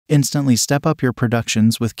Instantly step up your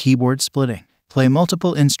productions with keyboard splitting. Play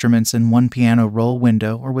multiple instruments in one piano roll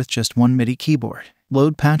window or with just one MIDI keyboard.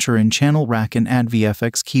 Load Patcher in Channel Rack and add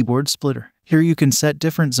VFX Keyboard Splitter. Here you can set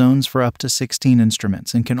different zones for up to 16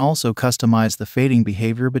 instruments and can also customize the fading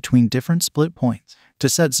behavior between different split points. To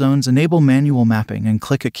set zones, enable manual mapping and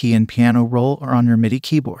click a key in piano roll or on your MIDI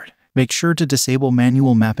keyboard. Make sure to disable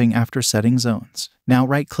manual mapping after setting zones. Now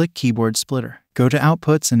right-click Keyboard Splitter. Go to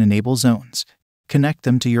Outputs and enable zones. Connect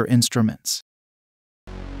them to your instruments.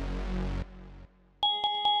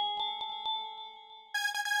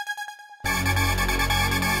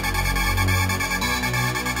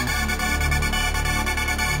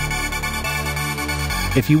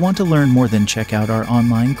 If you want to learn more, then check out our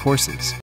online courses.